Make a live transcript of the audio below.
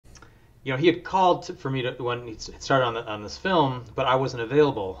he had called for me to when he started on this film, but I wasn't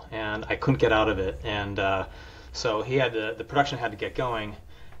available and I couldn't get out of it, and so the production had to get going,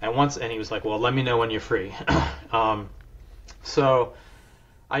 and he was like, well, let me know when you're free. um, so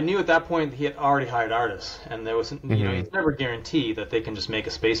I knew at that point he had already hired artists, and there was Hmm. it's never guaranteed that they can just make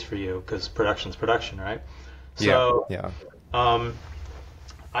a space for you because production's production, right? Yeah, So yeah. um,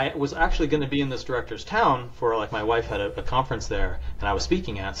 I was actually going to be in this director's town for like my wife had a conference there, and I was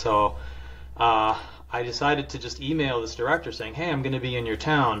speaking at. So uh, I decided to just email this director saying, "Hey, I'm going to be in your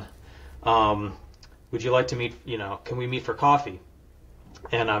town. Um, would you like to meet? Can we meet for coffee?"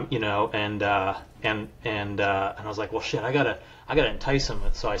 And and I was like, "Well, shit, I gotta entice him."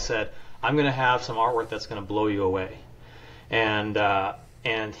 So I said, "I'm going to have some artwork that's going to blow you away." And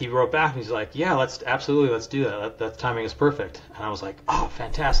and he wrote back and he's like, "Yeah, let's do that. That timing is perfect." And I was like, "Oh,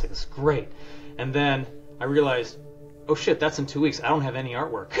 fantastic! This is great." And then I realized, "Oh shit, that's in 2 weeks. I don't have any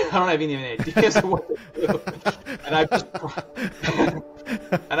artwork. I don't have any ideas of what to do." And I've just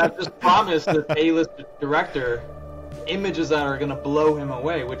and I've just promised this A-list director images that are going to blow him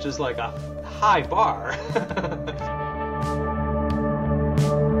away, which is like a high bar.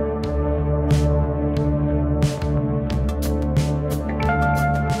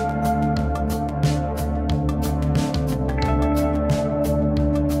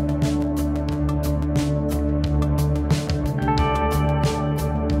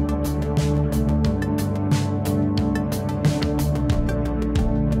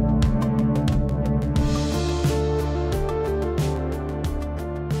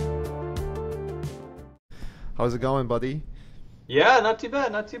 How's it going, buddy? Yeah, not too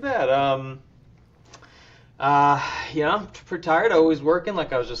bad, not too bad. Uh, I'm pretty tired. Always working,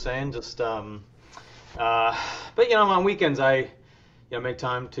 like I was just saying. Uh, but on weekends make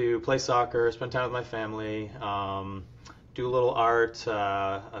time to play soccer, spend time with my family, do a little art.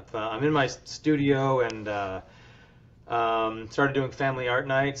 I'm in my studio and started doing family art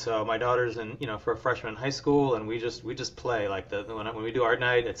night. So my daughter's for a freshman in high school, and we just play like when we do art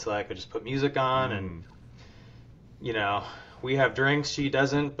night. It's like I just put music on and Mm. you know we have drinks. She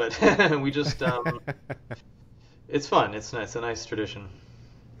doesn't, but we just it's fun. It's nice. It's a nice tradition.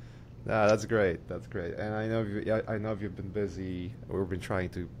 Yeah, that's great. That's great. And yeah, I know you've been busy. We've been trying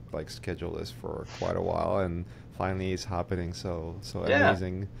to like schedule this for quite a while, and finally it's happening. So Yeah.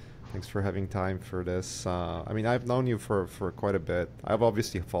 amazing. Thanks for having time for this. I mean, I've known you for quite a bit. I've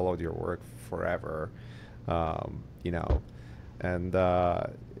obviously followed your work forever. You know, and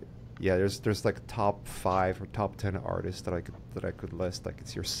yeah, there's like top 5 or top 10 artists that I could list. Like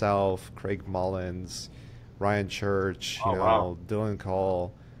it's yourself, Craig Mullins, Ryan Church, Oh wow. Dylan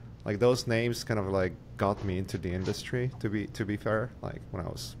Cole. Like those names kind of like got me into the industry. To be fair, like when I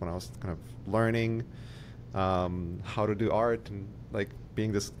was kind of learning how to do art and like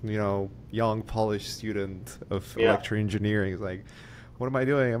being this young polished student of Yeah. electrical engineering, is like, what am I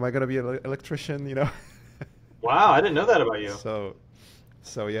doing? Am I gonna be an electrician? Wow. I didn't know that about you. So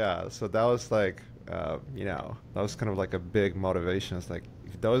So yeah, so that was like, that was kind of like a big motivation. It's like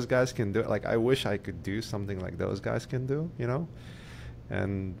if those guys can do it, like I wish I could do something like those guys can do.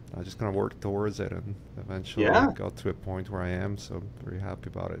 And I just kind of worked towards it, and eventually Yeah. got to a point where I am. So I'm very happy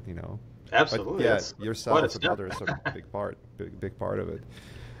about it. But Absolutely. yeah, That's quite a yourself and step. others are a big part of it.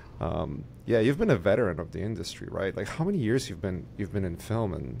 Yeah, you've been a veteran of the industry, right? Like how many years you've been in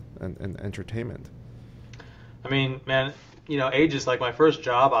film and entertainment? I mean, man, ages like my first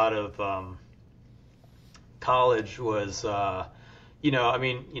job out of college was, I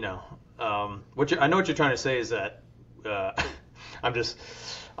mean, I know what you're trying to say is that uh, I'm just,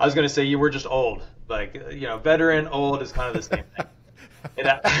 I was going to say you were just old. Like, veteran, old is kind of the same thing.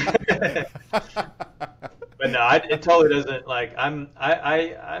 It, but no, it totally doesn't. Like,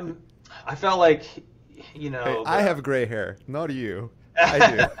 I felt like, Hey, I the, have gray hair, not you. I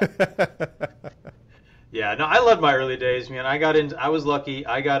do. yeah, no, I loved my early days, man. I was lucky.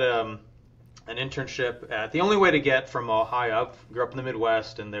 I got an internship at the only way to get from Ohio. I grew up in the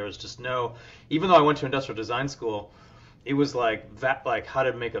Midwest, and there was just no. Even though I went to industrial design school, it was like like how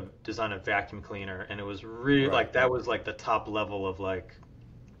to make a design a vacuum cleaner, and it was really Right. like that was like the top level of like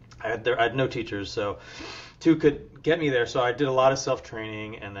I had no teachers, so two could get me there. So I did a lot of self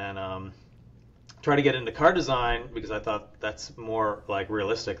training, and then try to get into car design because I thought that's more like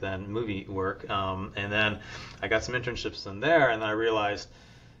realistic than movie work. And then I got some internships in there, and then I realized,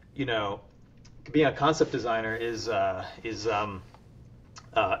 you know, being a concept designer is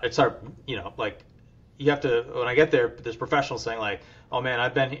it's our like you have to when I get there, there's professionals saying like, oh man,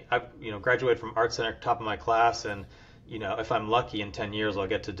 I've graduated from art center, top of my class, and if I'm lucky in 10 years, I'll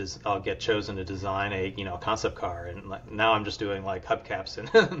get chosen to design a, concept car. And like, now I'm just doing like hubcaps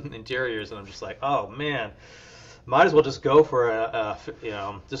and interiors, and I'm just like, oh man, might as well just go for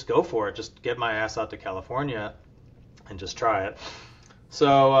just go for it. Just get my ass out to California and just try it.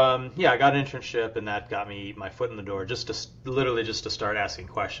 So yeah, I got an internship, and that got me my foot in the door, literally just to start asking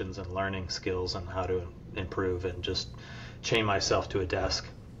questions and learning skills on how to improve, and just chain myself to a desk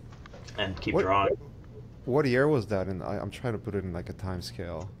and keep What drawing. what year was that? And I'm trying to put it in like a time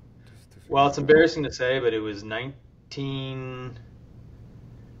scale to Well, figure it's it out. embarrassing to say, but it was 19.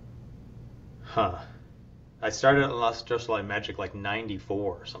 Huh. I started at Los Just Like Magic like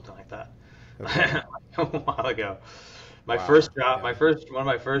 94 or something like that. Okay. A while ago. My Wow. first job, Yeah. one of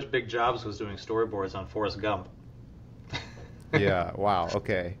my first big jobs was doing storyboards on Forrest Gump. Yeah. Wow.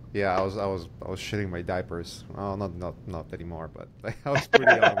 Okay. Yeah. I was shitting my diapers. Oh, not anymore. But like, I was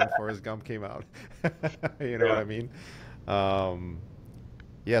pretty young when Forrest Gump came out. You know what Yeah. I mean? Um,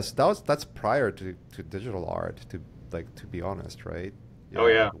 yes. That's prior to digital art. To be honest, right? Oh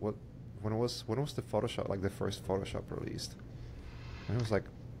Yeah. yeah. What when was the Photoshop, like the first Photoshop released? And it was like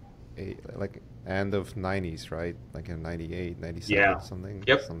end of 90s, right? Like in 98, 97, Yeah. something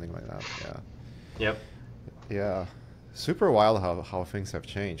Yep. something like that. Yeah. Yep. Yeah. Super wild how things have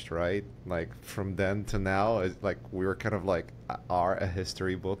changed, right? Like from then to now, it's like we were kind of like are a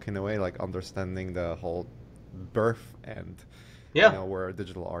history book in a way, like understanding the whole birth and Yeah. where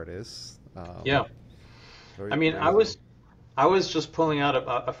digital art is. Yeah. I Very mean, crazy. I was just pulling out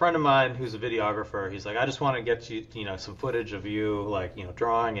a friend of mine who's a videographer. He's like, I just want to get you, some footage of you, like,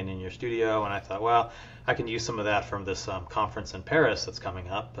 drawing and in your studio. And I thought, well, I can use some of that from this conference in Paris that's coming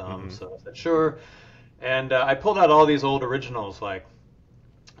up. Hmm. So I said, sure. And I pulled out all these old originals, like,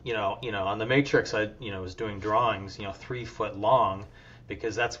 on the Matrix, I, was doing drawings, 3 foot long,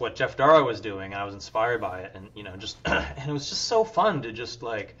 because that's what Jeff Darrow was doing. And I was inspired by it, and just and it was just so fun to just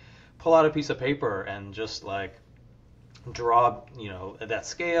like pull out a piece of paper and just like draw, at that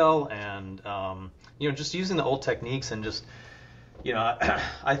scale, and just using the old techniques, and just,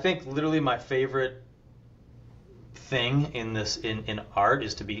 I think literally my favorite thing in art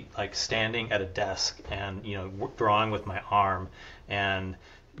is to be like standing at a desk and drawing with my arm, and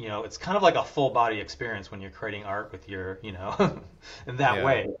it's kind of like a full body experience when you're creating art with your in that Yeah.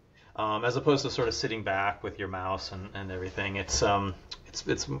 way, as opposed to sort of sitting back with your mouse and everything. It's I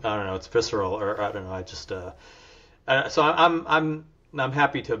don't know, it's visceral, or I don't know, I just so I'm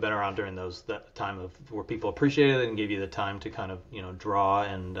happy to have been around during that time of where people appreciated it and gave you the time to kind of draw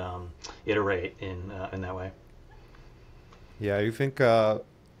and iterate in that way. Yeah, you think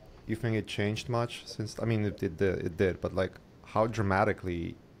it changed much since? I mean, it did, but like how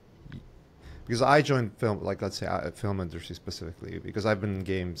dramatically? Because I joined film, like let's say film industry specifically, because I've been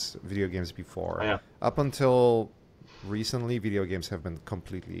in video games Oh, before. yeah. Up until recently, video games have been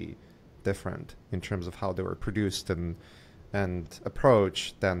completely different in terms of how they were produced and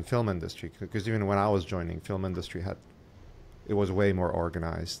approached than film industry. Because even when I was joining, film industry it was way more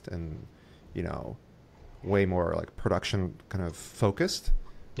organized and you know way more like production kind of focused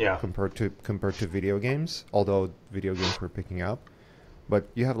Yeah. compared to video games. Although video games were picking up, but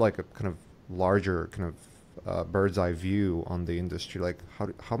you have like a kind of larger kind of bird's eye view on the industry. Like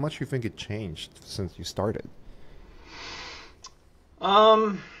how much you think it changed since you started?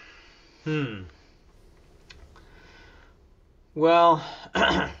 Um. Hmm. Well,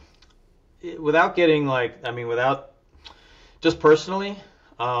 without getting like, I mean, without just personally,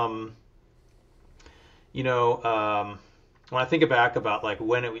 um, you know, when I think back about like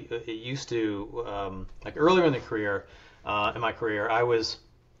when it used to, like earlier in the career, in my career,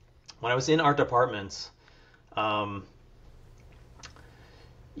 when I was in art departments, um,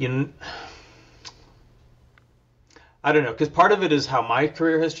 you kn- I don't know, because part of it is how my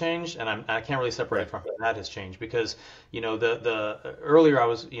career has changed, and I can't really separate Right. it from how that has changed. Because the earlier I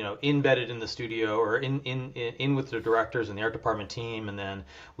was embedded in the studio, or in with the directors and the art department team, and then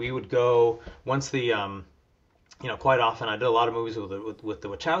we would go once the quite often I did a lot of movies with the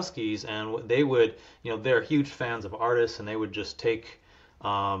Wachowskis, and they would, they're huge fans of artists, and they would just take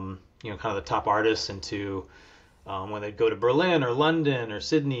kind of the top artists into, when they'd go to Berlin or London or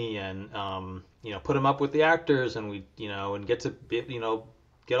Sydney, and put them up with the actors, and we and get to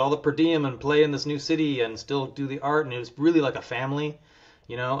get all the per diem and play in this new city and still do the art, and it was really like a family,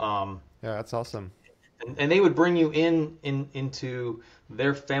 you know. Yeah, that's awesome. And they would bring you into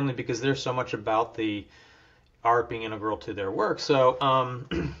their family because there's so much about the art being integral to their work. So,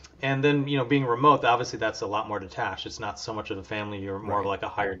 and then being remote, obviously that's a lot more detached. It's not so much of a family. You're more of Right. like a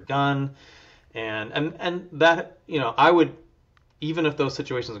hired gun, and that I would even if those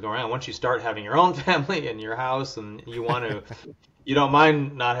situations go around, once you start having your own family and your house, and you don't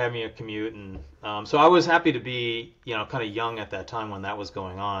mind not having a commute, and so I was happy to be, kind of young at that time when that was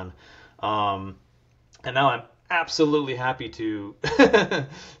going on, and now I'm absolutely happy to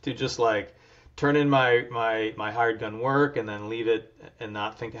to just like turn in my hired gun work and then leave it and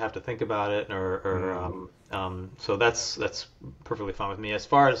not have to think about it so that's perfectly fine with me. As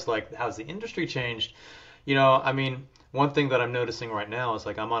far as like how's the industry changed, I mean, one thing that I'm noticing right now is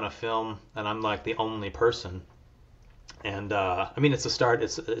like I'm on a film and I'm like the only person, and I mean it's a start,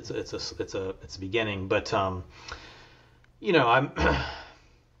 it's a beginning, but I'm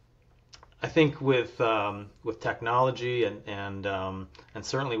I think with technology and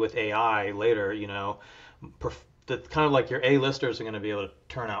certainly with AI later, the kind of like your A-listers are going to be able to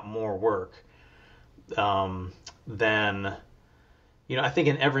turn out more work than I think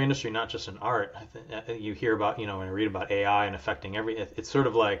in every industry, not just in art. You hear about when you read about AI and affecting it's sort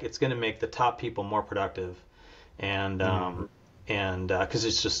of like it's going to make the top people more productive, and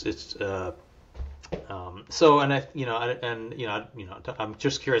because so, and I'm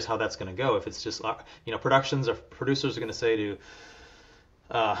just curious how that's going to go. If it's just, producers are going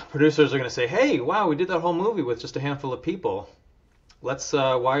to say hey, wow, we did that whole movie with just a handful of people. Let's,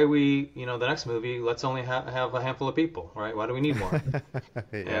 why are we, the next movie, let's only have a handful of people, right? Why do we need more?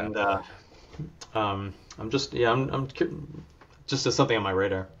 Yeah. And I'm just, just as something on my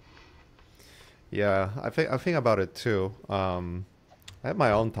radar. Yeah, I think about it too. I have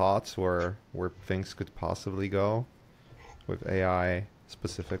my own thoughts where things could possibly go with AI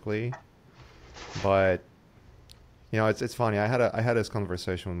specifically, but it's funny. I had this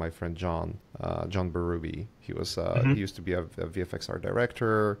conversation with my friend John Berube. He used to be a VFX art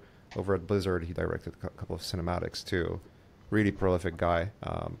director over at Blizzard. He directed a couple of cinematics too. Really prolific guy.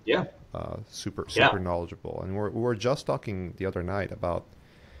 Yeah. Super Yeah. knowledgeable. And we were just talking the other night about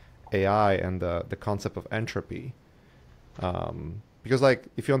AI and the concept of entropy. Because like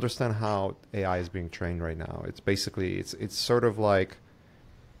if you understand how AI is being trained right now, it's basically it's sort of like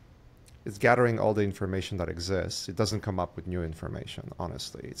it's gathering all the information that exists. It doesn't come up with new information,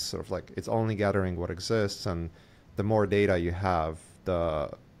 honestly. It's sort of like it's only gathering what exists, and the more data you have,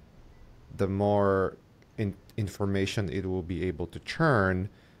 the more information it will be able to churn.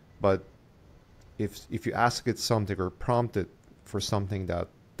 But if you ask it something or prompt it for something that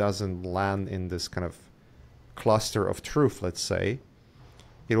doesn't land in this kind of cluster of truth, let's say,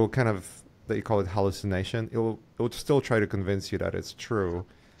 it will kind of, they call it hallucination. It will still try to convince you that it's true,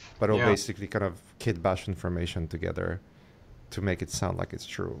 but it'll basically kind of kit bash information together to make it sound like it's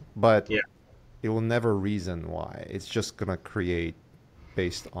true. But it will never reason why. It's just gonna create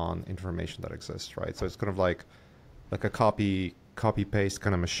based on information that exists, right? So it's kind of like a copy paste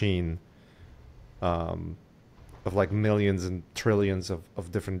kind of machine of like millions and trillions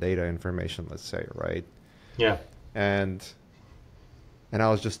of different data information, let's say, right? Yeah. And I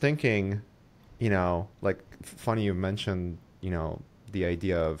was just thinking, like funny you mentioned, the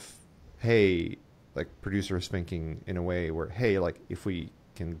idea of, hey, like producers thinking in a way where, hey, like if we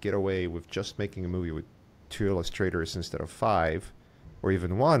can get away with just making a movie with 2 illustrators instead of 5, or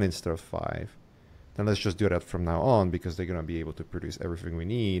even 1 instead of 5, then let's just do that from now on because they're going to be able to produce everything we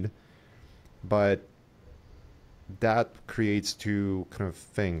need. But that creates 2 kind of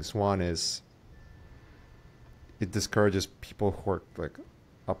things. One is it discourages people who are like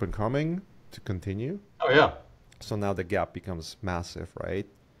up and coming to continue. Oh yeah. So now the gap becomes massive, right?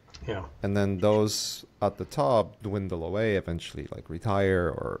 Yeah. And then those at the top dwindle away eventually, like retire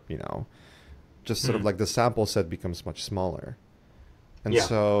or, just sort of like the sample set becomes much smaller. And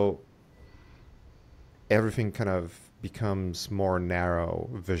so everything kind of becomes more narrow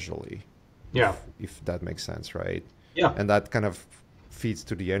visually. Yeah. If that makes sense, right? Yeah. And that kind of feeds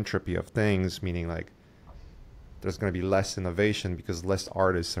to the entropy of things, meaning like there's going to be less innovation because less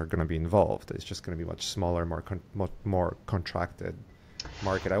artists are going to be involved. It's just going to be much smaller, more contracted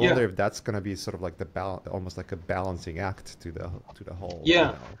market. I wonder if that's going to be sort of like almost like a balancing act to the whole.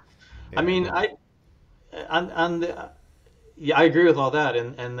 Yeah. I mean, I agree with all that,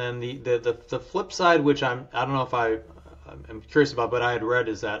 and then the flip side, which I don't know if I'm curious about, but I had read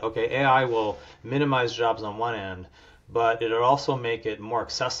is that okay, AI will minimize jobs on one end, but it'll also make it more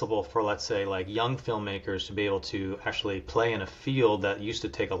accessible for, let's say, like young filmmakers to be able to actually play in a field that used to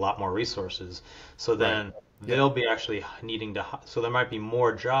take a lot more resources. So then they'll be actually needing to, so there might be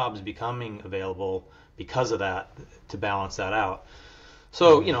more jobs becoming available because of that to balance that out.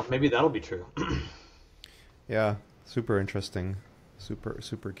 So, maybe that'll be true. Yeah, super interesting.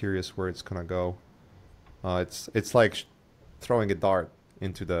 Super curious where it's gonna go. It's like throwing a dart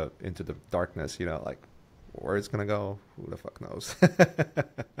into the darkness, like where it's gonna go, who the fuck knows?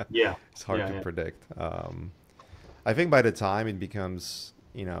 Yeah, It's hard yeah, to yeah. predict. I think by the time it becomes,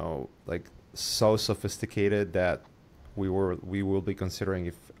 like so sophisticated that we will be considering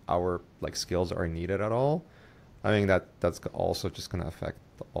if our like skills are needed at all. I think that's also just gonna affect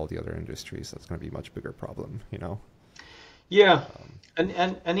all the other industries. That's gonna be a much bigger problem. Yeah, Um,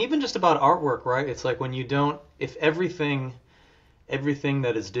 and even just about artwork, right? It's like when you don't, if everything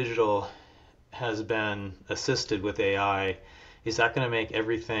that is digital has been assisted with AI, is that going to make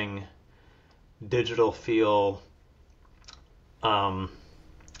everything digital feel um,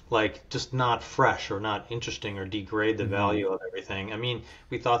 like just not fresh or not interesting or degrade the mhm. value of everything? I mean,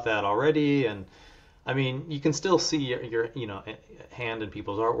 we thought that already, and I mean, you can still see your hand in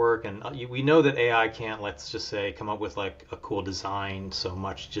people's artwork, and we know that AI can't, let's just say, come up with like a cool design so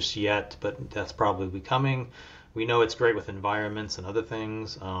much just yet, but that's probably coming. We know it's great with environments and other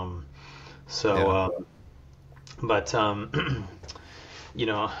things. So, Yeah. but you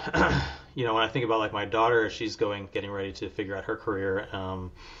know, when I think about like my daughter, she's getting ready to figure out her career,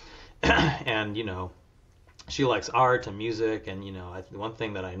 and she likes art and music, and one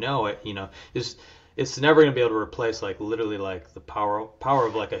thing that I know, is it's never going to be able to replace like literally like the power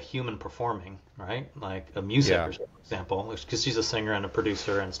of like a human performing, right? Like a music, Yeah. or for example, because she's a singer and a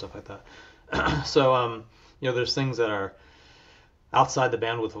producer and stuff like that. So, there's things that are outside the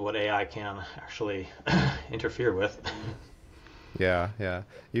bandwidth of what AI can actually interfere with. Yeah. Yeah.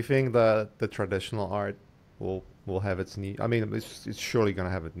 You think the traditional art will have its niche? I mean, it's surely gonna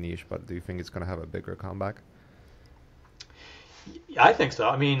have a niche, but do you think it's gonna have a bigger comeback? I think so.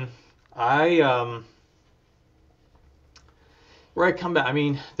 I mean, I where I come back. I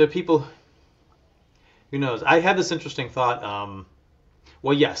mean, the people. Who knows? I had this interesting thought.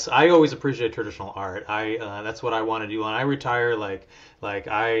 Well, yes, I always appreciate traditional art. I That's what I want to do when I retire. Like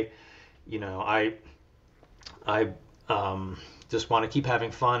I just want to keep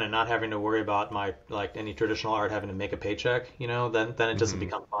having fun and not having to worry about my like any traditional art having to make a paycheck. Then it doesn't Mm-hmm.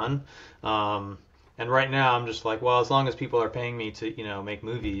 become fun. And right now I'm just like, well, as long as people are paying me to make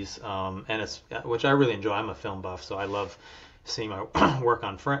movies, and it's which I really enjoy. I'm a film buff, so I love seeing my work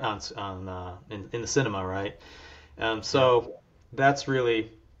in the cinema, right? Yeah. So that's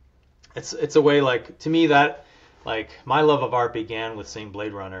really it's a way, like, to me, that like my love of art began with seeing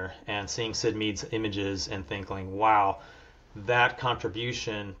Blade Runner and seeing Sid Mead's images and thinking, wow, that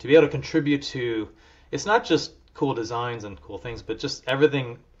contribution to be able to contribute to, it's not just cool designs and cool things, but just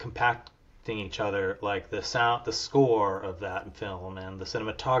everything compacting each other, like the sound, the score of that film, and the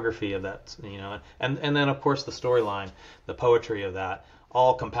cinematography of that, and then of course the storyline, the poetry of that,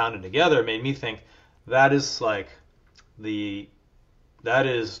 all compounded together, made me think that is like the that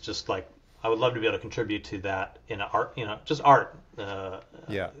is just like I would love to be able to contribute to that in art, just art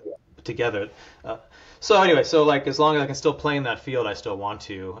Yeah. together. Uh, so anyway, so like as long as I can still play in that field, I still want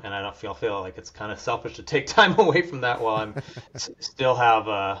to, and I don't feel like it's kind of selfish to take time away from that while I'm still have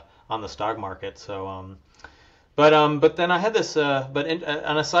on the stock market. So but then I had this.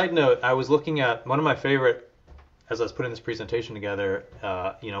 On a side note, I was looking at one of my favorite, as I was putting this presentation together,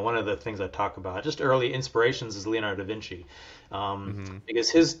 one of the things I talk about, just early inspirations, is Leonardo da Vinci, Mm-hmm. because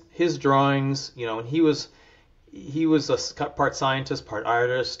his drawings, and he was a part scientist, part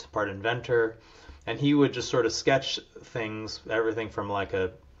artist, part inventor, and he would just sort of sketch things, everything from like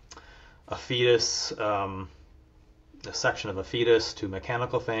a fetus, a section of a fetus, to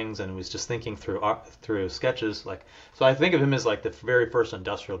mechanical things, and was just thinking through sketches, like, so I think of him as like the very first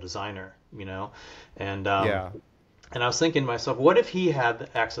industrial designer, and Yeah. and I was thinking to myself, what if he had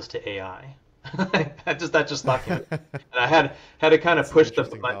access to AI? That just thought came, and I had to kind of That's an push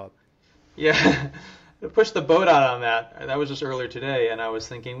interesting thought. yeah, to push the boat out on that. That was just earlier today, and I was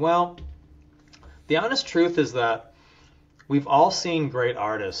thinking, well, the honest truth is that we've all seen great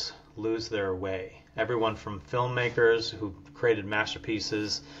artists lose their way. Everyone from filmmakers who created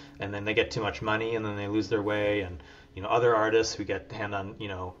masterpieces, and then they get too much money, and then they lose their way, and other artists who get hand on.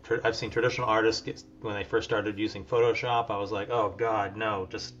 I've seen traditional artists when they first started using Photoshop. I was like, oh God, no,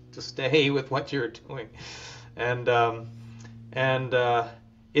 just stay with what you're doing, and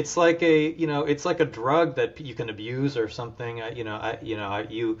it's like it's like a drug that you can abuse or something.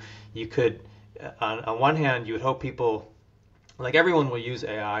 You could, on one hand, you would hope people, like, everyone will use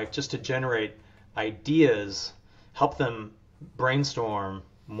AI just to generate ideas, help them brainstorm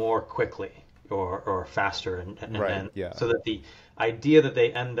more quickly, or faster, and Right. then Yeah. so that the idea that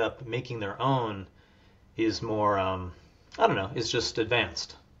they end up making their own is more, I don't know, is just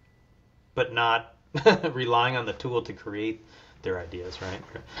advanced, but not relying on the tool to create their ideas, right?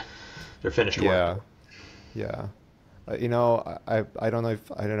 Their finished work. Yeah. Yeah. I don't know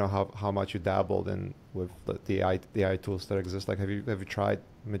if I don't know how much you dabbled in with the AI tools that exist. Like, have you tried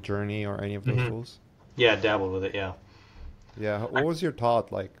Midjourney or any of those Hmm. tools? Yeah, dabble with it. Yeah. Yeah. What was your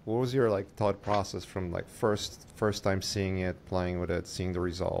thought like? What was your like thought process from like first time seeing it, playing with it, seeing the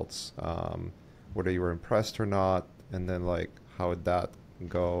results, whether you were impressed or not, and then like how would that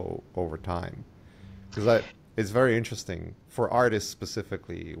go over time? Because it's very interesting for artists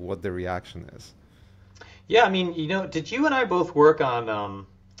specifically what the reaction is. Yeah, I mean, did you and I both work on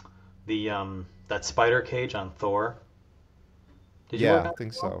the that spider cage on Thor? Did you work Yeah, on I it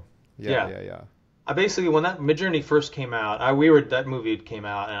think as well? so. Yeah, Yeah. yeah, yeah. I basically when that Midjourney first came out, I we were that movie came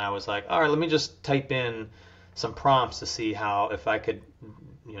out, and I was like, all right, let me just type in some prompts to see how if I could,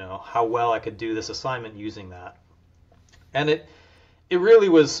 how well I could do this assignment using that. And it really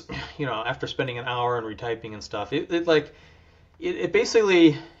was, after spending an hour and retyping and stuff, it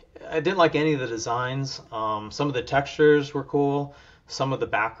basically I didn't like any of the designs. Some of the textures were cool. Some of the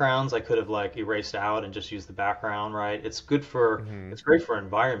backgrounds I could have like erased out and just used the background, right? Hmm. It's great for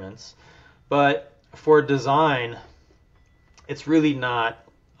environments, but for design, it's really not.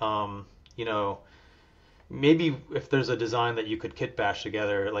 Um, you know, maybe if there's a design that you could kit bash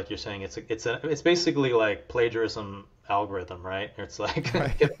together, like you're saying, it's basically like plagiarism algorithm, right? It's like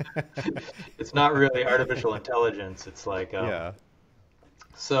Right. it's not really artificial intelligence. It's like Yeah.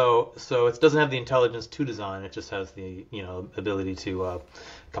 so it doesn't have the intelligence to design. It just has the ability to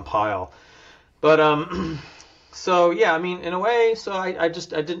compile. But so yeah, I mean, in a way, so I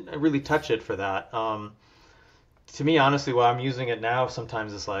didn't really touch it for that. To me, honestly, while I'm using it now,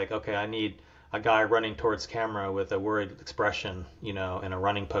 sometimes it's like, okay, I need a guy running towards camera with a worried expression, in a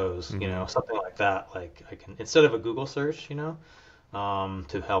running pose, Hmm. something like that. Like I can instead of a Google search,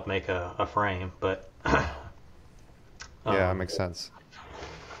 to help make a frame. But Yeah, um, makes sense.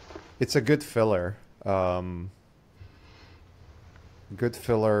 It's a um, good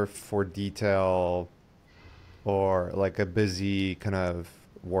filler for detail or like a busy kind of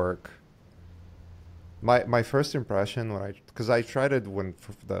work. My first impression when because I tried it when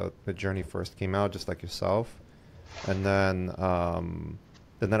the journey first came out, just like yourself, and then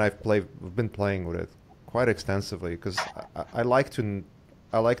I've been playing with it quite extensively because I like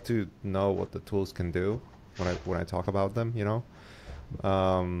I like to know what the tools can do when I talk about them,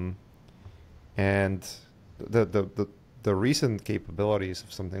 Um, and the, the the the recent capabilities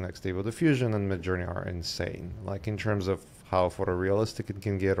of something like Stable Diffusion and Midjourney are insane. Like in terms of how photorealistic it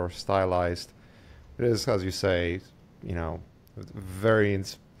can get or stylized, it is, as you say, you know, very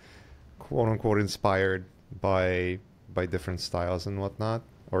quote unquote inspired by different styles and whatnot,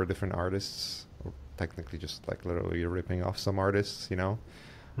 or different artists, or technically just like literally ripping off some artists.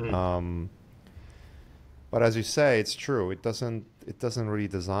 hmm, Um, but as you say, it's true. It doesn't really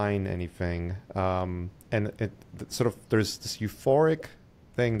design anything, and sort of there's this euphoric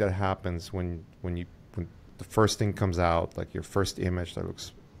thing that happens when the first thing comes out, like your first image that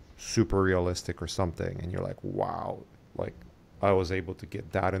looks super realistic or something, and you're like, wow, like I was able to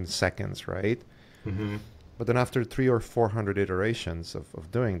get that in seconds, right? hmm, But then after 300 or 400 iterations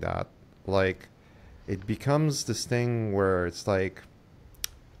of doing that, like it becomes this thing where it's like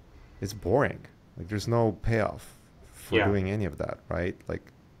it's boring. Like there's no payoff for yeah, doing any of that, right?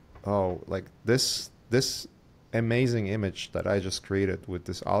 Like, oh, like this amazing image that I just created with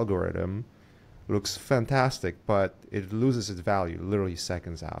this algorithm looks fantastic, but it loses its value literally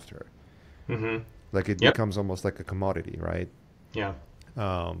seconds after. hmm, Like it yep, becomes almost like a commodity, right? yeah,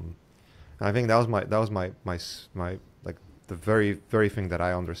 Um, and I think that was my like the very thing that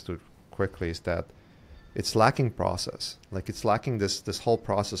I understood quickly is that it's lacking process. Like it's lacking this whole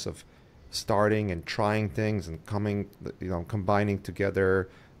process of starting and trying things and combining together,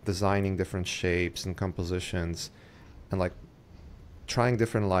 designing different shapes and compositions, and like trying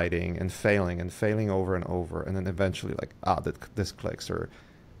different lighting and failing over and over, and then eventually like this clicks, or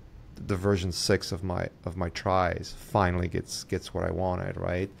the version 6 of my tries finally gets what I wanted,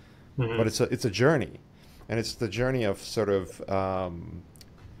 right? hmm, But it's a journey, and it's the journey of sort of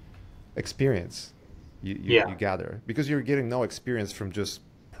experience yeah, you gather, because you're getting no experience from just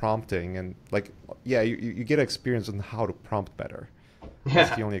prompting and like, yeah, you get experience on how to prompt better.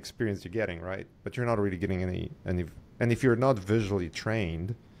 That's yeah, the only experience you're getting, right? But you're not really getting any, and if you're not visually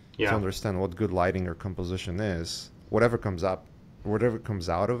trained to yeah, understand what good lighting or composition is, whatever comes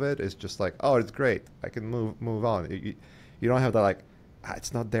out of it is just like, oh, it's great, I can move on. You don't have that like,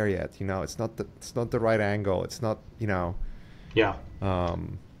 it's not there yet, it's not the right angle, it's not, yeah.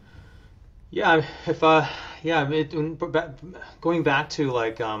 um Yeah, if yeah, I mean, going back to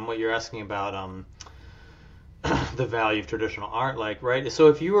like what you're asking about the value of traditional art, like right. So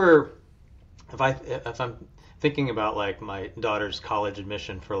if you were, if I if I'm thinking about like my daughter's college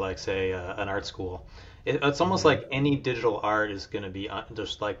admission for like say an art school. It's almost Hmm. like any digital art is going to be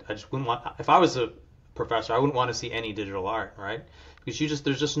just like I just wouldn't want if I was a professor, I wouldn't want to see any digital art, right? Because you just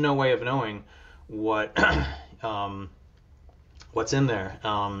there's just no way of knowing what um, what's in there.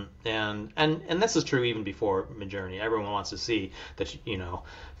 And this is true even before Midjourney. Everyone wants to see that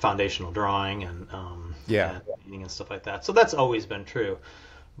foundational drawing Yeah. and painting and stuff like that. So that's always been true.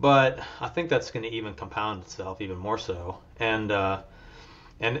 But I think that's going to even compound itself even more so. And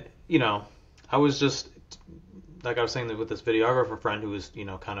I was just like I was saying with this videographer friend who was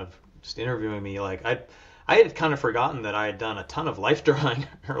kind of just interviewing me. Like I had kind of forgotten that I had done a ton of life drawing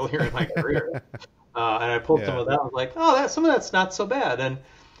earlier in my career. And I pulled some Yeah. of that. I was like, oh, some of that's not so bad. And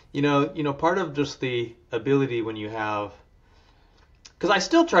part of just the ability when you have, because I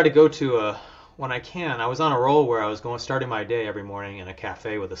still try to go to when I can. I was on a roll where I was starting my day every morning in a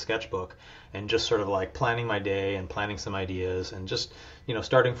cafe with a sketchbook and just sort of like planning my day and planning some ideas and just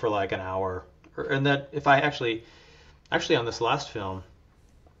starting for like an hour. And that if I actually on this last film,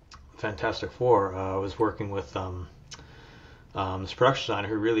 Fantastic Four, I was working with this production designer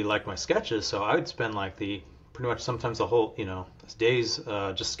who really liked my sketches, so I would spend like the pretty much sometimes the whole days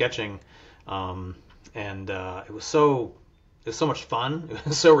just sketching, and it was so much fun. It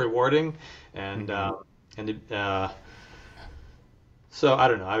was so rewarding, and Hmm. so I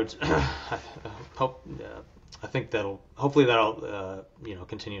don't know. I would I hope I think hopefully that'll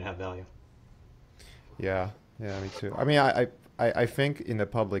continue to have value. Yeah. Yeah. Me too. I mean, I think in the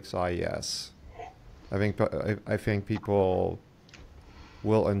public's eye, yes. I think people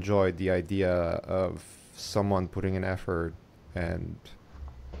will enjoy the idea of someone putting an effort and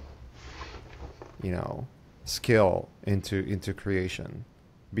you know skill into creation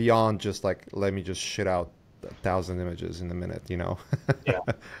beyond just like let me just shit out 1,000 images in a minute, Yeah.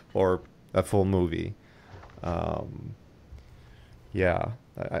 or a full movie. Um, yeah,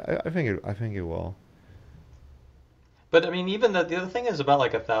 I think it will. But I mean, even the other thing is about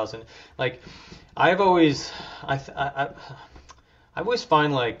like 1,000. Like, I've always, I always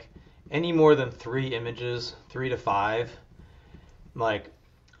find like any more than three images, 3 to 5, like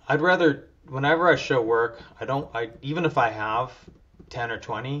I'd rather whenever I show work, I don't I even if I have 10 or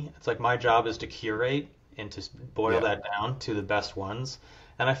 20, it's like my job is to curate and to boil Yeah. that down to the best ones.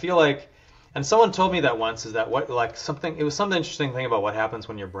 And I feel like and someone told me that once is that what like something it was some interesting thing about what happens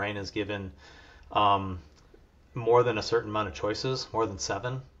when your brain is given um, more than a certain amount of choices, more than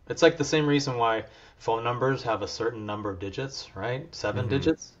seven. It's like the same reason why phone numbers have a certain number of digits, right? Seven Hmm.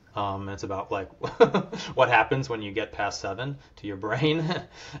 digits. It's about like what happens when you get past seven to your brain,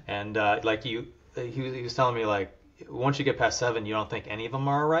 and like he was telling me like once you get past seven, you don't think any of them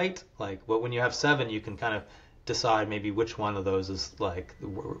are right. Like, well, when you have seven, you can kind of decide maybe which one of those is like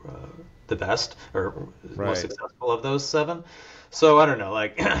the best or most Right. successful of those seven. So I don't know,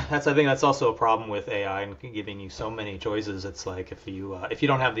 like I think that's also a problem with AI and giving you so many choices. It's like if you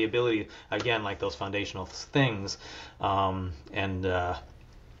don't have the ability again, like those foundational things, and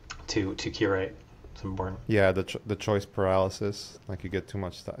to curate, it's important. Yeah, the choice paralysis, like you get too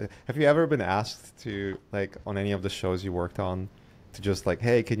much stuff. Have you ever been asked to, like, on any of the shows you worked on, to just like,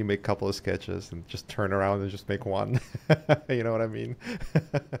 hey, can you make a couple of sketches and just turn around and just make one? You know what I mean?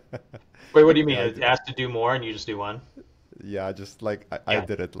 Wait, what do you mean? Yeah, It's asked to do more and you just do one? yeah, just like I Yeah.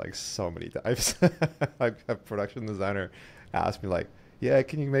 did it like so many times. Like a production designer asked me like, yeah,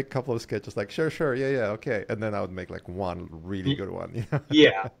 can you make a couple of sketches? Like, sure, sure, yeah, yeah, okay. And then I would make like one really Y- good one,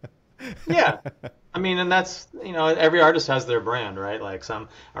 Yeah. Yeah. I mean, and that's, every artist has their brand, right? Like some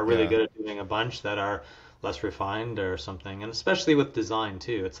are really Yeah. good at doing a bunch that are less refined or something. And especially with design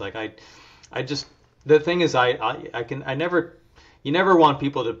too. It's like I just the thing is I never you never want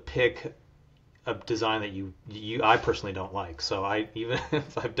people to pick a design that I personally don't like. So I even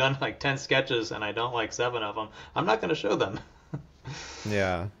if I've done like 10 sketches and I don't like 7 of them, I'm not going to show them.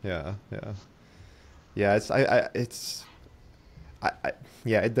 Yeah, yeah, yeah. Yeah, I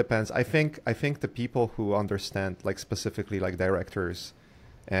yeah, it depends. I think the people who understand, like specifically like directors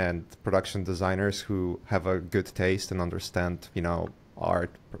and production designers who have a good taste and understand,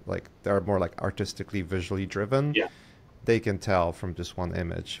 art, like they're more like artistically visually driven. Yeah. They can tell from just one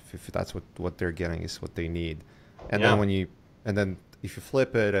image if that's what they're getting is what they need. And then Yeah. when you and then if you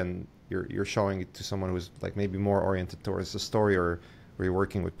flip it and you're showing it to someone who's like maybe more oriented towards the story, or you're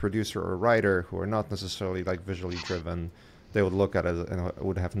working with producer or writer who are not necessarily like visually driven, they would look at it and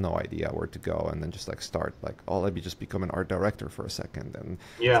would have no idea where to go, and then just like start like, oh, let me just become an art director for a second and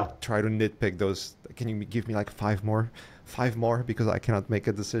Yeah. try to nitpick those. Can you give me like five more because I cannot make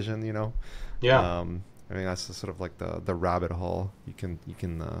a decision, Yeah. I mean, that's sort of like the rabbit hole you can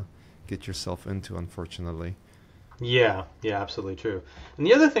get yourself into, unfortunately. Yeah, yeah, absolutely true. And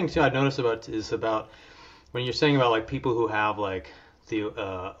the other thing too I noticed about is about when you're saying about like people who have like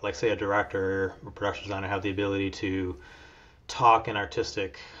the like say a director or production designer have the ability to talk in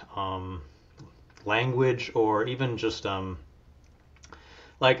artistic um, language or even just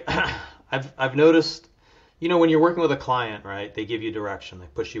like I've noticed when you're working with a client, right? They give you direction, they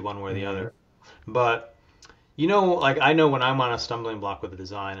push you one way or the Hmm. other. But like I know when I'm on a stumbling block with a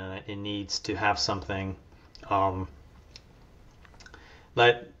design and it needs to have something um,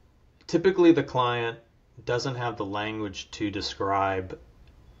 that typically the client doesn't have the language to describe.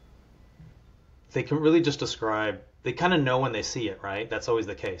 They can really just describe. They kind of know when they see it, right? That's always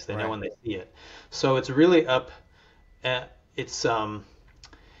the case. They know Right. when they see it. So it's really up. It's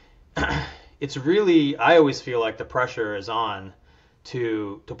it's really. I always feel like the pressure is on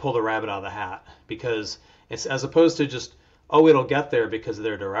to pull the rabbit out of the hat because it's as opposed to just it'll get there because of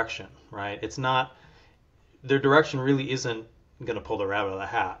their direction, right? It's not their direction really isn't going to pull the rabbit out of the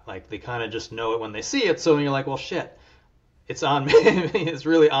hat. Like they kind of just know it when they see it. So you're like, well, shit, it's on me. It's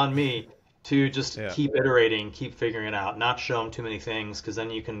really on me to just Yeah. keep iterating, keep figuring it out, not show them too many things because then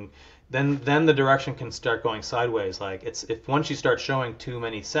you can then the direction can start going sideways. Like it's if once you start showing too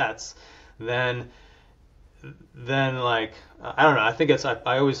many sets, then like I don't know. I think it's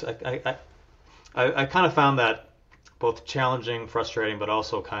I always I kind of found that both challenging, frustrating, but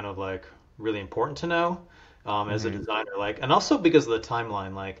also kind of like really important to know as a Hmm. designer. Like, and also because of the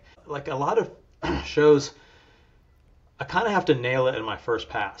timeline. Like a lot of shows, I kind of have to nail it in my first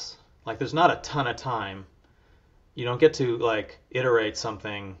pass. Like, there's not a ton of time. You don't get to like iterate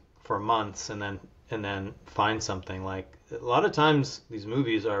something for months and then find something. Like a lot of times, these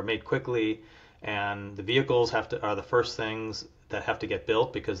movies are made quickly, and the vehicles are the first things that have to get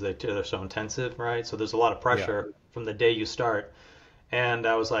built because they're so intensive, right? So there's a lot of Yeah. pressure from the day you start. And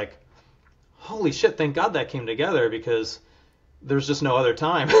I was like, holy shit, thank God that came together because there's just no other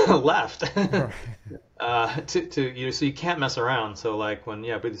time left. Right. To so you can't mess around. So like when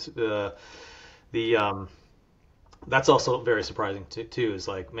but the that's also very surprising too. Is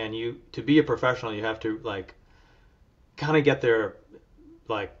like man, you to be a professional, you have to like kind of get there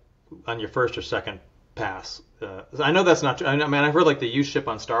like on your first or second pass. I know that's not true. I mean, I've heard like the use ship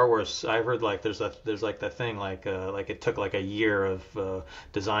on Star Wars. I've heard like there's like that thing like it took like a year of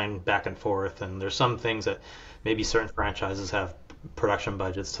design back and forth, and there's some things that maybe certain franchises have production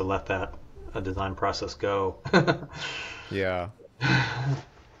budgets to let that design process go. Yeah.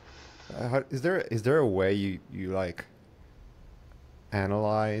 Is there a way you like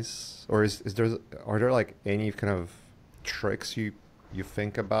analyze, or is there are there like any kind of tricks you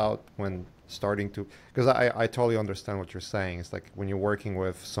think about when starting to? Because I totally understand what you're saying. It's like when you're working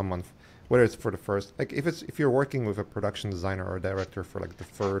with someone, whether it's for the first, like if you're working with a production designer or a director for like the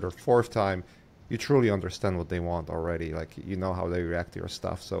third or fourth time, you truly understand what they want already. Like you know how they react to your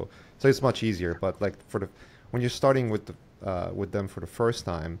stuff, so it's much easier. But like for the when you're starting with them for the first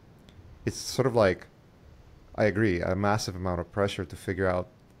time, it's sort of like I agree, a massive amount of pressure to figure out,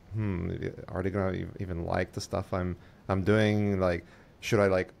 are they gonna even like the stuff I'm doing? Like, should I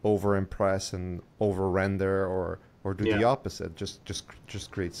like over impress and over render, or do the Yeah. opposite?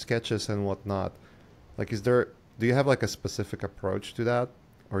 Just create sketches and whatnot. Like, do you have like a specific approach to that,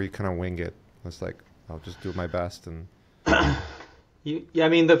 or you kind of wing it? It's like I'll just do my best and Yeah, I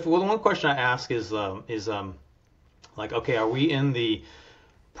mean, the one question I ask is like, okay, are we in the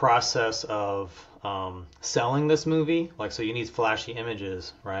process of selling this movie? Like, so you need flashy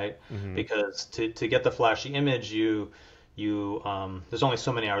images, right? hmm. Because to get the flashy image, you there's only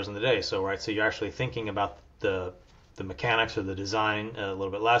so many hours in the day, so right, so you're actually thinking about the mechanics or the design a little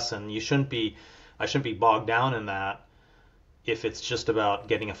bit less, and I shouldn't be bogged down in that if it's just about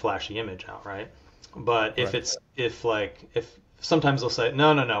getting a flashy image out, right? But Right. if sometimes they'll say,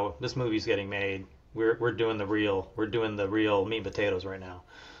 no, no, no, this movie's getting made. We're doing the real meat and potatoes right now.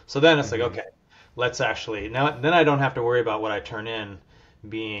 So then it's like, Hmm. okay, let's actually now then I don't have to worry about what I turn in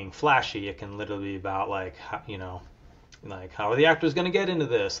being flashy. It can literally be about like like how are the actors going to get into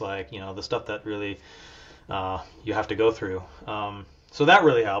this? Like the stuff that really you have to go through. So that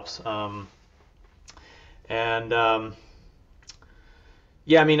really helps. And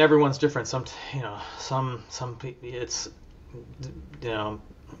Yeah, I mean everyone's different. Some it's you know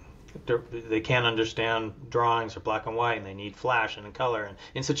they can't understand drawings or black and white, and they need flash and color and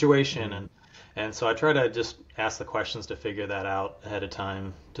in situation, Hmm. and so I try to just ask the questions to figure that out ahead of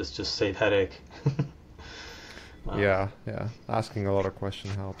time, just save headache. um, Yeah, yeah. Asking a lot of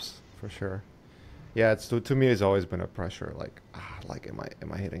question helps for sure. Yeah, it's to me it's always been a pressure. Like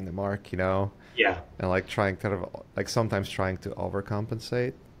am I hitting the mark? yeah, And like trying kind of like sometimes trying to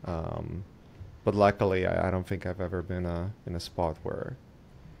overcompensate. Um, But luckily, I don't think I've ever been in a spot where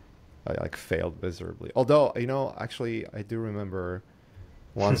I like failed miserably. Although, actually, I do remember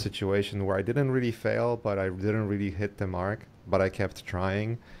one situation where I didn't really fail, but I didn't really hit the mark, but I kept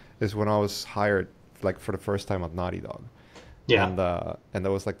trying. Is when I was hired like for the first time at Naughty Dog, Yeah. and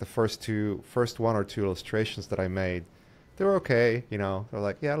that was like the first one or two illustrations that I made. They were okay, They're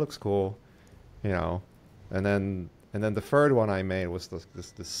like, yeah, it looks cool, you know, and then the third one I made was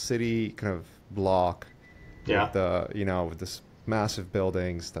this city kind of block Yeah. with with this massive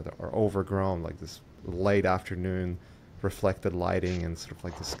buildings that are overgrown, like this late afternoon reflected lighting and sort of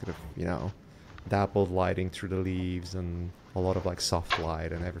like this kind of dappled lighting through the leaves and a lot of like soft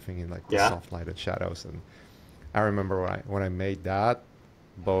light and everything in like the Yeah. soft lighted shadows. And I remember when I made that,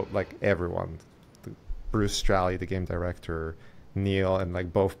 both like everyone, Bruce Straley, the game director, Neil, and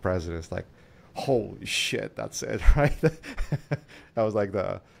like both presidents, like, holy shit, that's it, right? That was like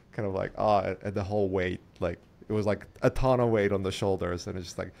the kind of like and the whole weight, like it was like a ton of weight on the shoulders, and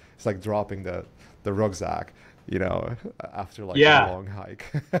it's like dropping the rucksack, after like a Yeah. long hike.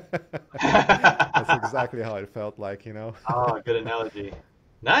 That's exactly how it felt like. Oh, good analogy.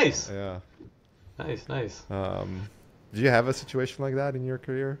 Nice. Yeah. Nice. Nice. Do you have a situation like that in your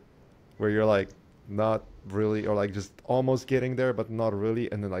career where you're like not really, or like just almost getting there but not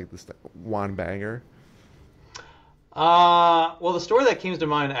really, and then like this like, one banger? Well, the story that comes to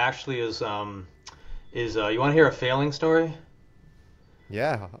mind actually is you want to hear a failing story?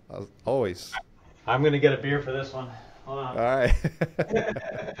 Yeah, always. I'm gonna get a beer for this one. Hold All on. right.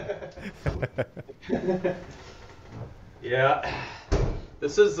 Yeah.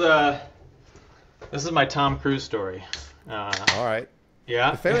 This is my Tom Cruise story. All right. The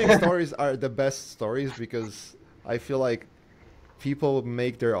Yeah. failing stories are the best stories because I feel like people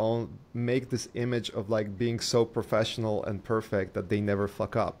make this image of like being so professional and perfect that they never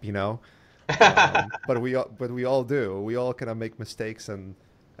fuck up. But we all do. We all kind of make mistakes and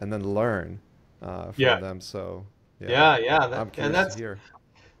then learn from Yeah. them. So yeah, Yeah. Yeah. I'm And curious to that's hear.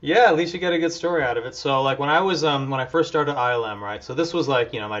 yeah. At least you get a good story out of it. So like when I first started ILM, right? So this was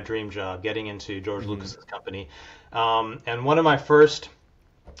like my dream job, getting into George Hmm. Lucas's company. And one of my first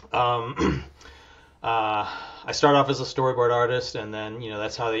um, I started off as a storyboard artist, and then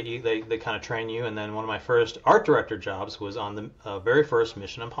that's how they kind of train you. And then one of my first art director jobs was on the very first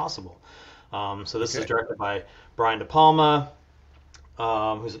Mission Impossible. So this is Okay. directed by Brian De Palma,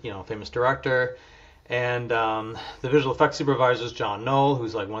 who's a famous director, and the visual effects supervisor is John Knoll,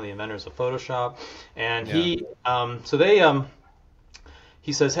 who's like one of the inventors of Photoshop. And Yeah.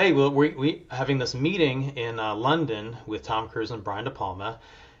 he says, hey, well, we having this meeting in London with Tom Cruise and Brian De Palma,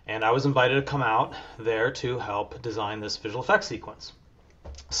 and I was invited to come out there to help design this visual effects sequence.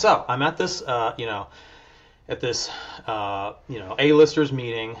 So I'm at this, A-listers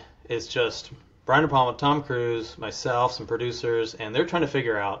meeting. It's just Brian De Palma, Tom Cruise, myself, some producers, and they're trying to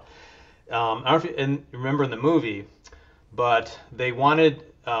figure out. I don't know if you remember in the movie, but they wanted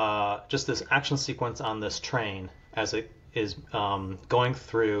just this action sequence on this train as it is going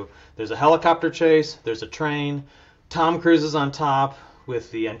through. There's a helicopter chase. There's a train. Tom Cruise is on top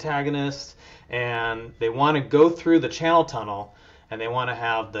with the antagonist, and they want to go through the channel tunnel, and they want to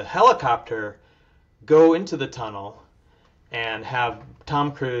have the helicopter go into the tunnel and have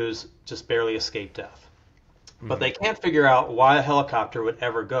Tom Cruise just barely escape death. But Hmm. they can't figure out why a helicopter would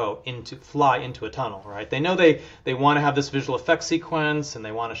ever fly into a tunnel, right? They know they want to have this visual effects sequence, and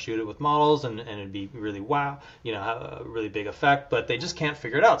they want to shoot it with models, and it'd be really wow, have a really big effect, but they just can't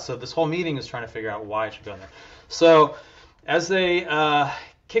figure it out. So this whole meeting is trying to figure out why it should go in there. So as they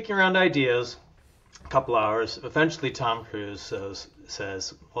kicking around ideas, a couple hours, eventually Tom Cruise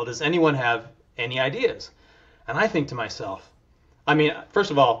says, well, does anyone have any ideas? And I think to myself, I mean, first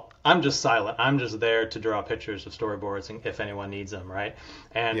of all, I'm just silent. I'm just there to draw pictures of storyboards and if anyone needs them, right?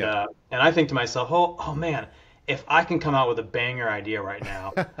 And Yeah. and I think to myself, oh man, if I can come out with a banger idea right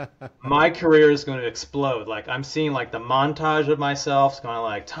now, my career is going to explode. Like I'm seeing like the montage of myself going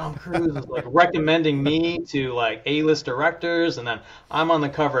like Tom Cruise is like recommending me to like A-list directors, and then I'm on the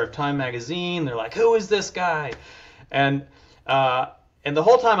cover of Time magazine. They're like, who is this guy? And and the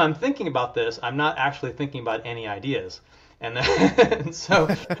whole time I'm thinking about this, I'm not actually thinking about any ideas. And then, so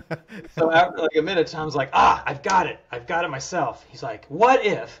after like a minute, Tom's like, I've got it myself. He's like, what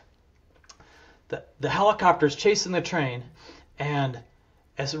if the helicopter's chasing the train, and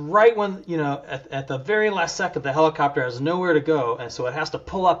as right when, at the very last second, the helicopter has nowhere to go, and so it has to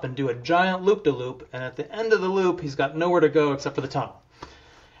pull up and do a giant loop-de-loop, and at the end of the loop, he's got nowhere to go except for the tunnel.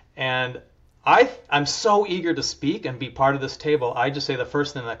 And I'm so eager to speak and be part of this table, I just say the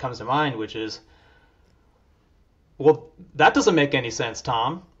first thing that comes to mind, which is, well, that doesn't make any sense,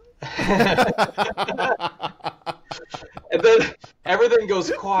 Tom. And then everything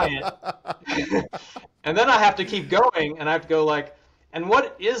goes quiet. And then I have to keep going, and I have to go like, and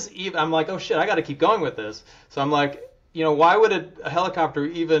what is even? I'm like, oh shit, I got to keep going with this. So I'm like, why would a helicopter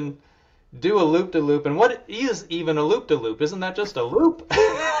even do a loop to loop? And what is even a loop to loop? Isn't that just a loop?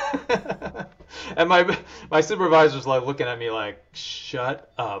 And my supervisor's like looking at me like,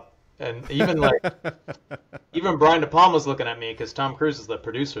 shut up. And even Brian De Palma's looking at me because Tom Cruise is the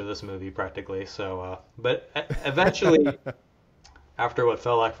producer of this movie practically. So, but eventually, after what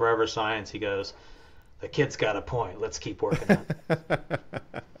felt like forever science, he goes, "The kid's got a point. Let's keep working on it."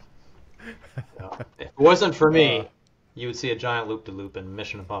 So, if it wasn't for me, you would see a giant loop to loop in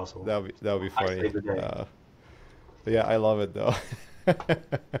Mission Impossible. That would be I funny. saved the day. But yeah, I love it though.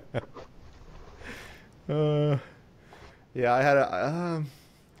 uh, yeah,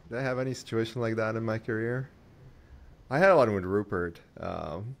 did I have any situation like that in my career? I had one with Rupert,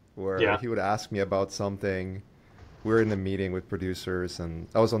 where Yeah. he would ask me about something. We were in a meeting with producers, and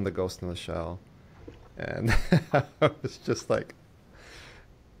I was on the Ghost in the Shell, and I was just like,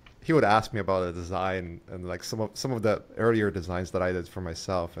 he would ask me about a design and like some of the earlier designs that I did for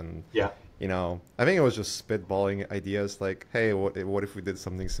myself, and Yeah. I think it was just spitballing ideas like, hey, what if we did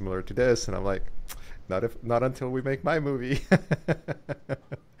something similar to this? And I'm like, not until we make my movie.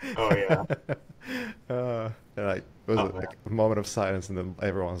 Oh yeah. And it was Oh like man. a moment of silence, and then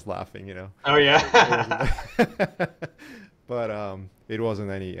everyone's laughing. Oh It yeah. wasn't, but it wasn't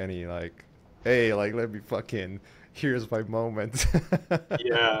any like, hey, like let me fucking, here's my moment.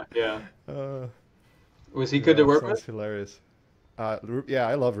 Yeah. Yeah. uh, Was he good to yeah, work sounds with? hilarious. Yeah,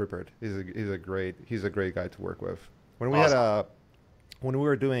 I love Rupert. He's a great guy to work with. When we had Awesome. when we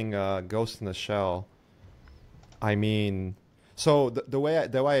were doing Ghost in the Shell, I mean, so the way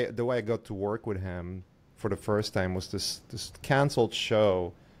I got to work with him for the first time was this canceled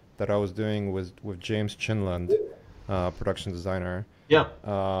show that I was doing with James Chinland, production designer, Yeah.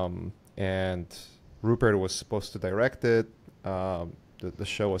 and Rupert was supposed to direct it. The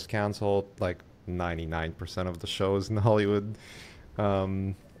show was canceled, like 99% of the shows in Hollywood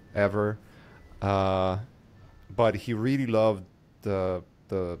ever. Uh, but he really loved the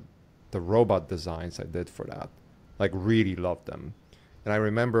the the robot designs I did for that. Like really loved them. And I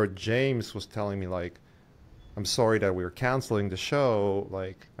remember James was telling me like, I'm sorry that we were canceling the show.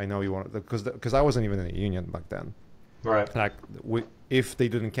 Like I know you want, because I wasn't even in a union back then. Right. Like if they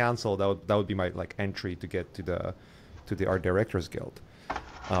didn't cancel, that would be my like entry to get to the Art Directors Guild.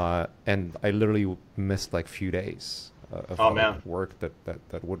 And I literally missed like few days of Oh man. work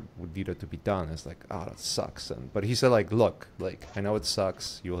that would needed to be done. It's like, oh, that sucks. But he said like, look, like I know it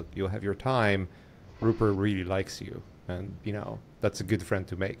sucks. You'll have your time. Rupert really likes you, and that's a good friend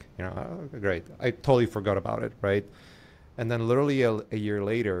to make. Oh, great. I totally forgot about it, right? And then literally a year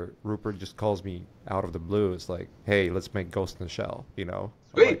later, Rupert just calls me out of the blue. It's like, hey, let's make Ghost in the Shell. I'm like,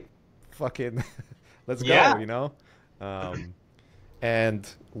 Sweet. fucking, let's Yeah. go. Um, and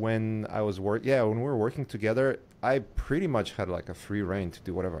when when we were working together, I pretty much had like a free reign to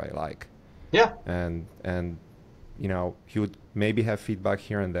do whatever I like. Yeah. And he would maybe have feedback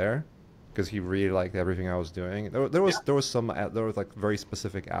here and there because he really liked everything I was doing. There Yeah. was like very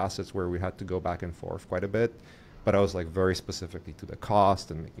specific assets where we had to go back and forth quite a bit, but I was like very specifically to the cost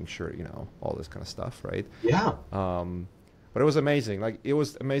and making sure all this kind of stuff, right? Yeah. But it was amazing. Like it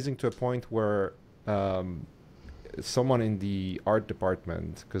was amazing to a point where someone in the art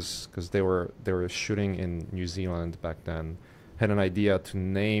department, because they were shooting in New Zealand back then, had an idea to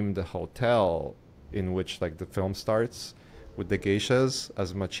name the hotel in which like the film starts with the geishas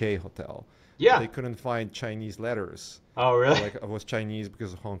as Mache Hotel. But Yeah. they couldn't find Chinese letters. Oh really? Like it was Chinese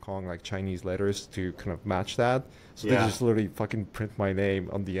because of Hong Kong, like Chinese letters to kind of match that. So they Yeah. just literally fucking print my name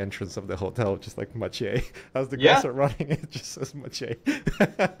on the entrance of the hotel, just like Mache. As the Yeah. guys are running, it just says Mache.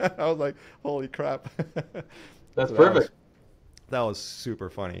 I was like, holy crap. That's So perfect. that was super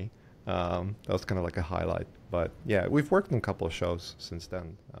funny. That was kind of like a highlight. But yeah, we've worked on a couple of shows since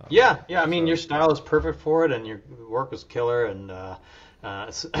then. Yeah. Yeah. I mean, your So style is perfect for it, and your work was killer. And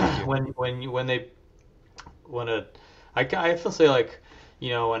thank you. when a I feel say like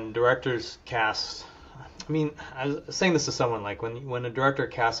when directors cast. I mean, I was saying this to someone like when a director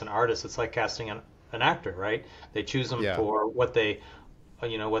casts an artist, it's like casting an actor, right? They choose them Yeah. for what they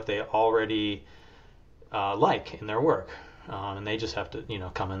already like in their work, and they just have to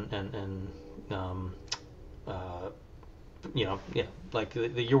come in and uh, yeah, like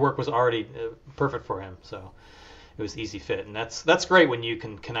your work was already perfect for him, so it was easy fit, and that's great when you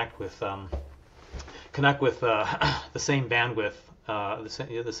can connect with the same bandwidth,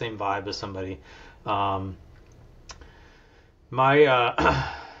 the same vibe as somebody. My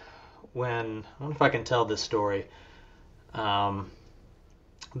when I wonder if I can tell this story.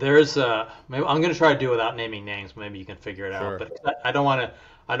 There's maybe I'm going to try to do it without naming names. Maybe you can figure it out. Sure. But I don't want to.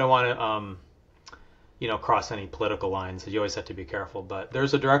 I don't want to. Cross any political lines. You always have to be careful. But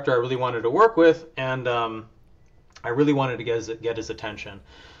there's a director I really wanted to work with, and I really wanted to get his attention.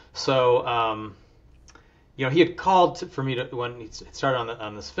 So, he had called for me when he started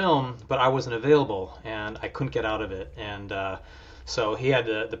on this film, but I wasn't available, and I couldn't get out of it. And so he had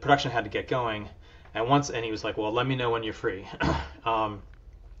the production had to get going, and he was like, "Well, let me know when you're free."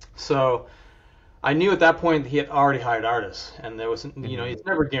 So I knew at that point he had already hired artists, and there was, it's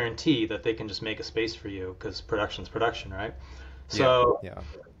never guaranteed that they can just make a space for you because production's production, right? So,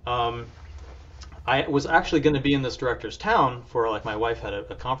 I was actually going to be in this director's town for my wife had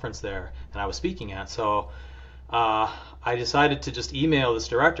a conference there, and I was speaking at. So, I decided to just email this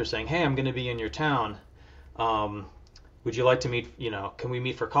director saying, "Hey, I'm going to be in your town. Would you like to meet? Can we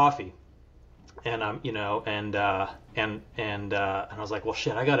meet for coffee?" And and I was like, well,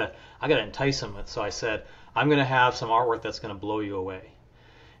 shit, I gotta entice him. So I said, I'm gonna have some artwork that's gonna blow you away.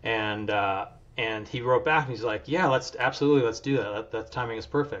 And he wrote back and he's like, yeah, let's do that. That timing is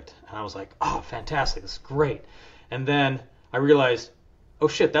perfect. And I was like, oh, fantastic, this is great. And then I realized, oh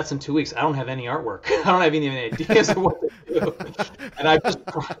shit, that's in 2 weeks. I don't have any artwork. I don't have any ideas of what to do. And I've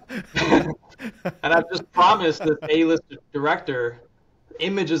just promised this A-list director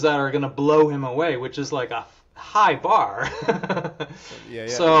images that are going to blow him away, which is like a high bar.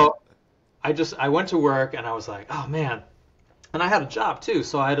 So I went to work and I was like, oh man. And I had a job too.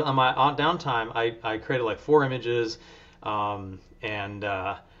 So on my downtime, I created like 4 images, and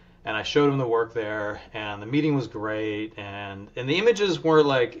I showed him the work there, and the meeting was great. And the images were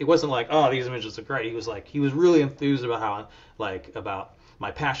like, it wasn't like, oh, these images are great. He was really enthused about about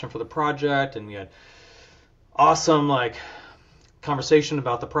my passion for the project, and we had awesome conversation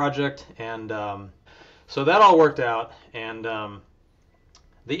about the project, and so that all worked out. And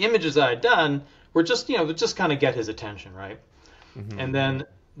the images I had done were just just kind of get his attention, right? Mm-hmm. And then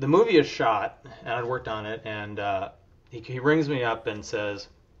the movie is shot, and I'd worked on it, and he rings me up and says,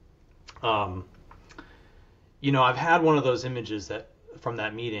 I've had one of those images from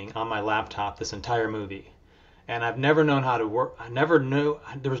that meeting on my laptop this entire movie, and I've never known how to work.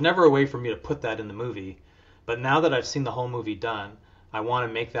 There was never a way for me to put that in the movie. But now that I've seen the whole movie done, I want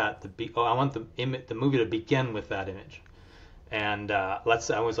to make that I want the movie to begin with that image. And I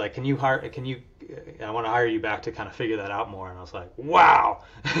was like, I want to hire you back to kind of figure that out more. And I was like, wow.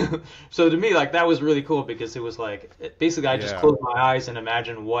 So to me, that was really cool, because it was basically I just closed my eyes and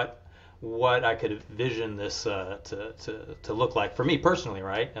imagined what I could envision this to look like for me personally,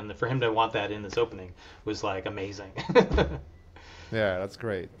 right? And for him to want that in this opening was amazing. Yeah, that's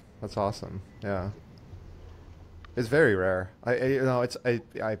great. That's awesome. Yeah. It's very rare.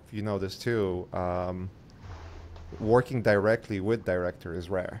 You know this too. Working directly with director is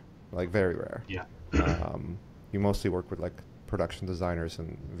rare, very rare. Yeah. You mostly work with production designers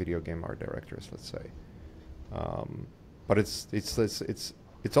and video game art directors, let's say. But it's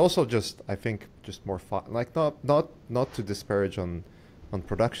also just, I think, just more fun. Not to disparage on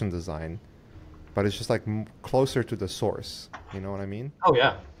production design, but it's just closer to the source. You know what I mean? Oh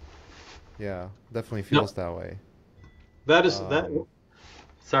yeah. Yeah, definitely feels that way. That is that.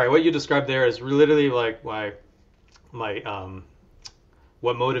 Sorry, what you described there is literally my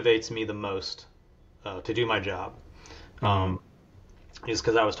what motivates me the most to do my job. Is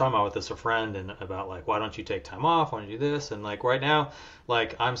because I was talking about with a friend and about why don't you take time off? Why don't you do this? And right now,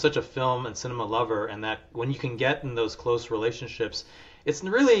 I'm such a film and cinema lover, and that when you can get in those close relationships, it's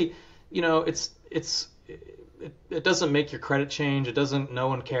really it doesn't make your credit change. It doesn't. No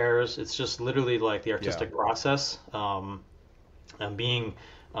one cares. It's just literally the artistic process. And being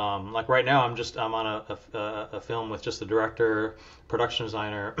right now, I'm on a film with just the director, production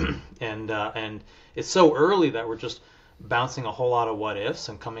designer, and it's so early that we're just bouncing a whole lot of what ifs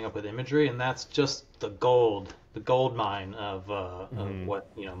and coming up with imagery, and that's just the gold mine of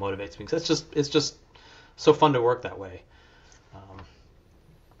what motivates me. 'Cause it's just so fun to work that way.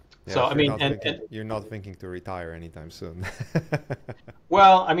 Yeah, so I mean, you're not thinking to retire anytime soon.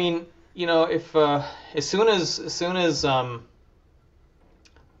 Well, I mean, if as soon as I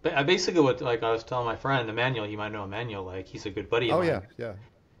basically what I was telling my friend Emmanuel, you might know Emmanuel, he's a good buddy of mine. Yeah,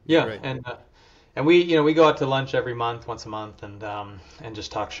 Great. And we go out to lunch every month, once a month, and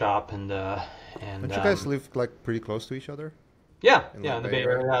just talk shop and Don't you guys live pretty close to each other? Yeah, in the Bay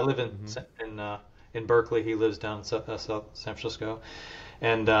Area. I live in Berkeley. He lives down in South San Francisco.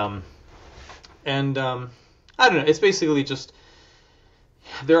 And I don't know. It's basically just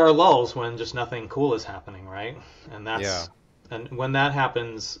there are lulls when just nothing cool is happening, right? And that's and when that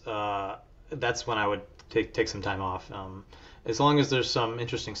happens, that's when I would take some time off. As long as there's some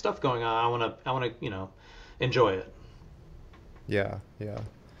interesting stuff going on, I wanna enjoy it. Yeah, yeah.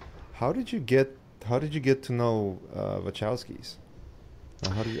 How did you get how did you get to know Wachowskis?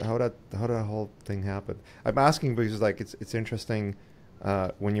 How did that whole thing happen? I'm asking because like it's interesting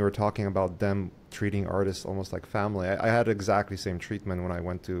when you were talking about them treating artists almost like family. I had exactly same treatment when I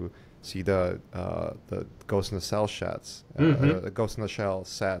went to see the Ghost in the Shell sets, Hmm. the Ghost in the Shell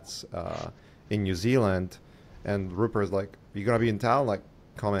sets in New Zealand, and Rupert's like, "You gonna be in town? Like,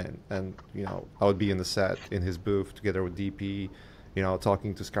 come in." And I would be in the set in his booth together with DP,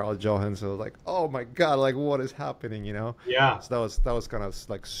 talking to Scarlett Johansson. I was like, "Oh my God, like what is happening?" Yeah, So that was kind of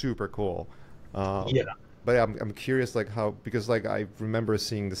like super cool. yeah. But yeah, I'm curious like how because like I remember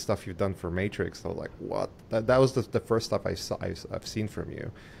seeing the stuff you've done for Matrix. I was like, what? That was the first stuff I've seen from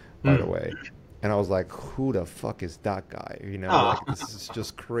you, by the Mm. way. And I was like, who the fuck is that guy? Oh, Like this is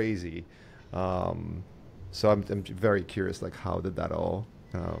just crazy. Um, so I'm very curious like how did that all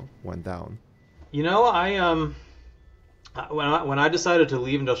went down? when I decided to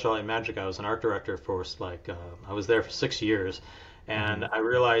leave Industrial Light and Magic, I was an art director for like I was there for 6 years, and Hmm. I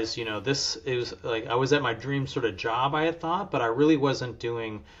realized this is like I was at my dream sort of job I had thought, but I really wasn't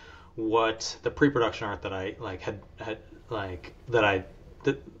doing what the pre-production art that I like had like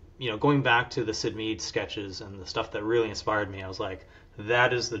that going back to the Sid Mead sketches and the stuff that really inspired me. I was like,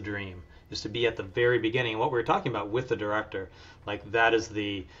 that is the dream, is to be at the very beginning. What we were talking about with the director, like that is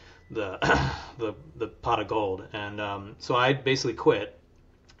the the pot of gold. And so I basically quit,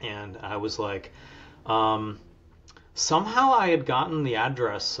 and I was like, um, somehow I had gotten the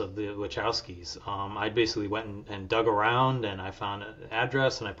address of the Wachowskis. I basically went and dug around, and I found an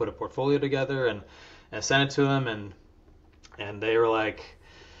address, and I put a portfolio together, and I sent it to them, and they were like,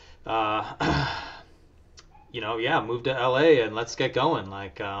 uh, yeah, move to LA and let's get going.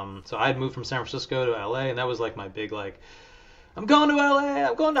 Like, so I had moved from San Francisco to LA, and that was like my big like, I'm going to LA.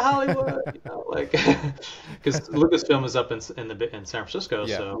 I'm going to Hollywood. Like because Lucasfilm is up in San Francisco.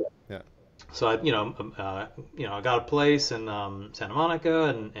 Yeah, So yeah. I got a place in Santa Monica,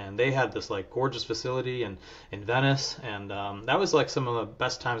 and they had this like gorgeous facility in Venice, and that was like some of the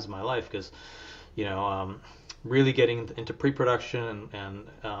best times of my life because you know really getting into pre-production and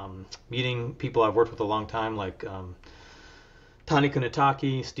meeting people I've worked with a long time like Tani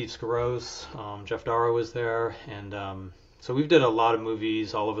Kunitaki, Steve Skaros, Jeff Darrow was there, and so we've did a lot of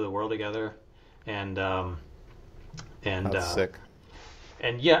movies all over the world together, and and That's uh, sick.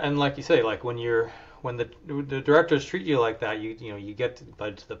 and yeah, and like you say, like when the directors treat you like that, you get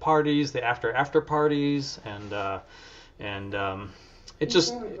to the parties, the after parties, and it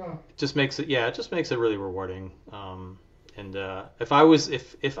just makes it, yeah, it just makes it really rewarding. And if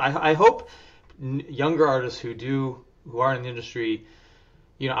I hope younger artists who are in the industry,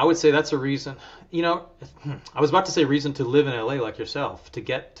 I would say that's a reason. I was about to say reason to live in LA like yourself,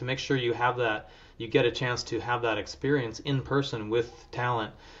 to make sure you get a chance to have that experience in person with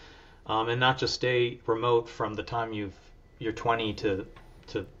talent, and not just stay remote from the time you're 20 to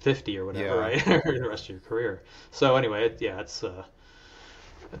 50 or whatever, Yeah. right? Or the rest of your career. So anyway,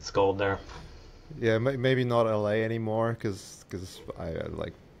 it's gold there. Yeah, maybe not LA anymore because I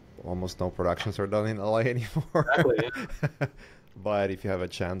like almost no productions are done in LA anymore. Exactly. Yeah. But if you have a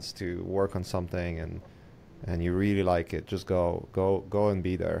chance to work on something and you really like it, just go and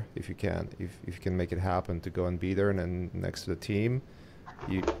be there if you can. If you can make it happen to go and be there and then next to the team,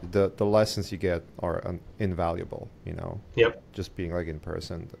 the lessons you get are invaluable. Yep. Just being like in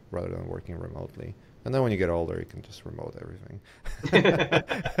person rather than working remotely. And then when you get older, you can just remote everything.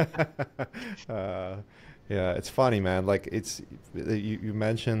 uh, yeah, it's funny, man. Like you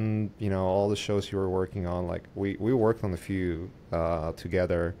mentioned, all the shows you were working on. Like we worked on a few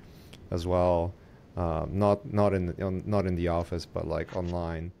together as well. Not in the office, but like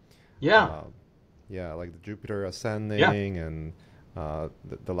online. Yeah. Uh, yeah, like the Jupiter Yeah. Ascending and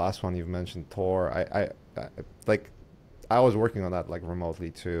the last one you've mentioned, Thor. I like I was working on that like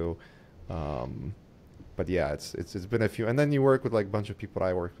remotely too. Um, but yeah, it's been a few, and then you work with like a bunch of people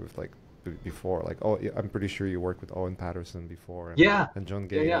I worked with like before. Like yeah, I'm pretty sure you worked with Owen Patterson before Yeah. and John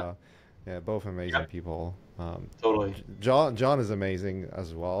Yeah. Yeah. Gaya. Yeah, both amazing Yeah. people. Totally. John is amazing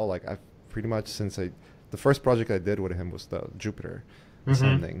as well. Like I've pretty much the first project I did with him was the Jupiter Hmm.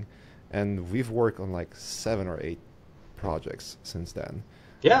 Ascending, and we've worked on like 7 or 8 projects since then,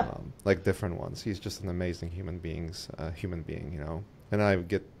 Yeah. like different ones. He's just an amazing human being, and I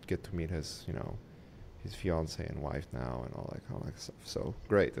get to meet his fiance and wife now and all that stuff. So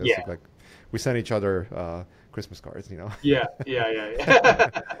great. It's Yeah. like we send each other Christmas cards. Yeah. Yeah. Yeah.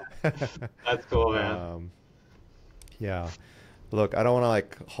 Yeah. That's cool, man. um, yeah. Look, I don't want to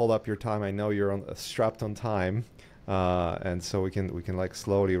like hold up your time. I know you're strapped on time, and so we can like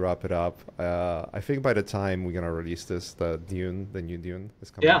slowly wrap it up. I think by the time we're gonna release this, the new Dune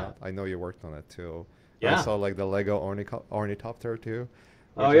is coming Yeah, out. I know you worked on it too. I yeah. saw like the Lego ornithopter too,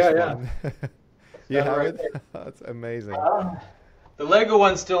 Oh which is yeah, yeah. fun. That's You that have right it? there. That's amazing. Uh, the Lego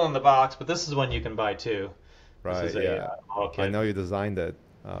one's still in the box, but this is one you can buy too. This Right, is a yeah. model I kit. know you designed it.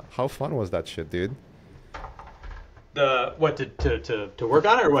 How fun was that shit, dude? The what to work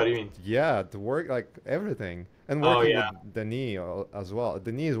on it, or what do you mean? Yeah, the work, like everything, and Oh working yeah, with Denis as well.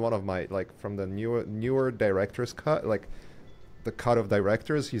 Denis is one of my like from the newer directors cut, like the cut of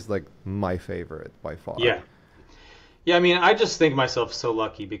directors. He's like my favorite by far. yeah. Yeah, I mean, I just think myself so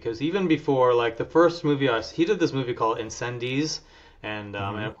lucky because even before, like the first movie, he did this movie called Incendies, and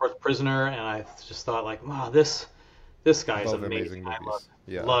Hmm. of course Prisoner, and I just thought like, wow, this guy is Both amazing. amazing I love movies.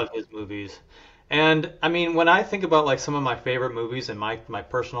 Yeah. love his movies, and I mean, when I think about like some of my favorite movies and my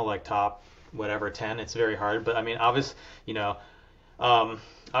personal like top whatever 10, it's very hard. But I mean, obvious, you know,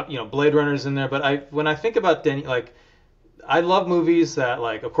 Blade Runner's in there. But I when I think about Denny, like I love movies that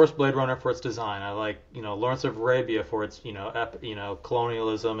like, of course, Blade Runner for its design. I like, Lawrence of Arabia for its,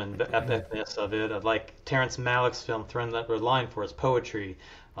 colonialism and the epicness of it. I like Terrence Malick's film *Thread That Red Line* for its poetry.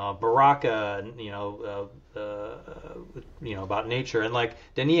 Baraka, about nature, and like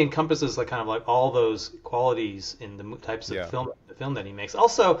Denis encompasses like kind of like all those qualities in the types of Yeah. film that he makes.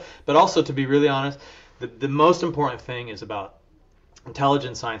 Also, to be really honest, the most important thing is about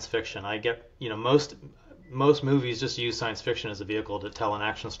intelligent science fiction. I get, most movies just use science fiction as a vehicle to tell an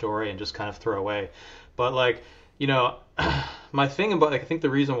action story and just kind of throw away. But like, you know, my thing about like, I think the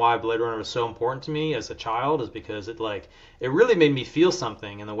reason why Blade Runner was so important to me as a child is because it really made me feel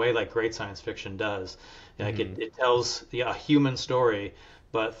something in the way like great science fiction does. Like Hmm. it tells a human story,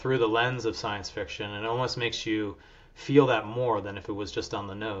 but through the lens of science fiction, and it almost makes you feel that more than if it was just on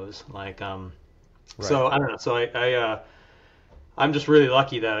the nose. Right. So I don't know. I'm just really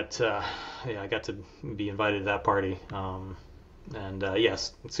lucky that I got to be invited to that party. And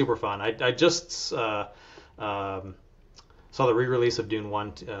yes, it's super fun. I just um, saw the re-release of Dune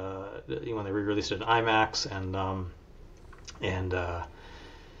One when they re-released it in IMAX, and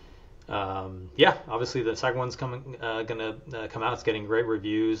yeah, obviously the second one's gonna come out. It's getting great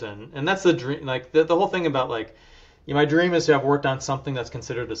reviews, and that's the dream. Like the whole thing about like my dream is to have worked on something that's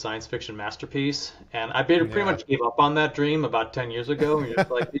considered a science fiction masterpiece, and I pretty Yeah. much gave up on that dream about 10 years ago. And you're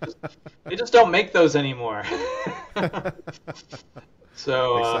just like, they just don't make those anymore.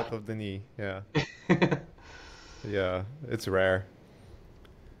 So, Except of Denis. Yeah. Yeah. It's rare.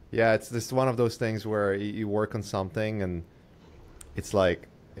 Yeah, it's just one of those things where you work on something and it's like,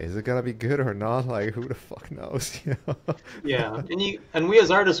 is it gonna be good or not? Like, who the fuck knows? You know? yeah, and we as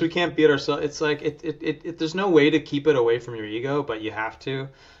artists, we can't beat ourselves. It's like there's no way to keep it away from your ego, but you have to.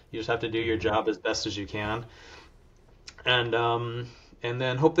 You just have to do your Hmm. job as best as you can, and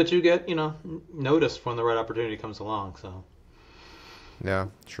then hope that you get noticed when the right opportunity comes along. So Yeah,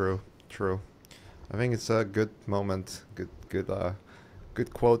 true, true. I think it's a good moment,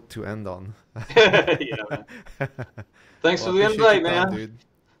 good quote to end on. yeah, man. Thanks Well, I for the appreciate your invite, time, man. dude.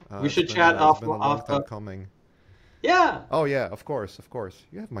 We should chat It's off been a long off. time coming. Yeah, Oh yeah, of course, of course.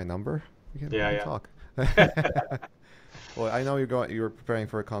 You have my number. We can yeah, talk. yeah. Well, I know you're preparing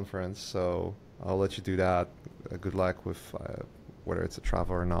for a conference, so I'll let you do that. Good luck with whether it's a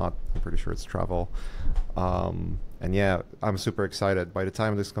travel or not. I'm pretty sure it's travel. And yeah, I'm super excited. By the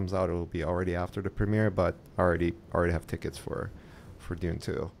time this comes out, it will be already after the premiere, but I already have tickets for Dune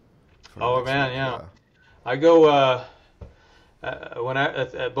 2 for the Oh next man, week. yeah. Yeah. I go when I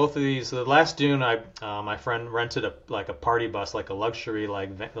at both of these. The last Dune, my friend rented a party bus, like a luxury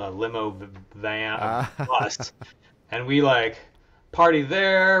limo van Ah, bus, and we like party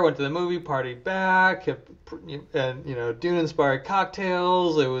there, went to the movie, party back, and Dune inspired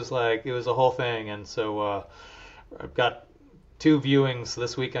cocktails. It was a whole thing, and so I've got two viewings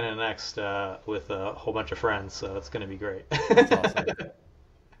this weekend and next with a whole bunch of friends, so it's going to be great. that's awesome.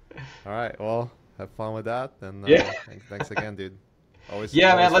 All right, well, have fun with that, and Yeah, thanks again, dude.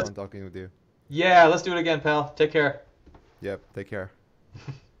 yeah, man. Always Let's fun talking with you. Yeah, let's do it again, pal. Take care. Yep, take care.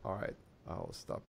 All right, I'll stop.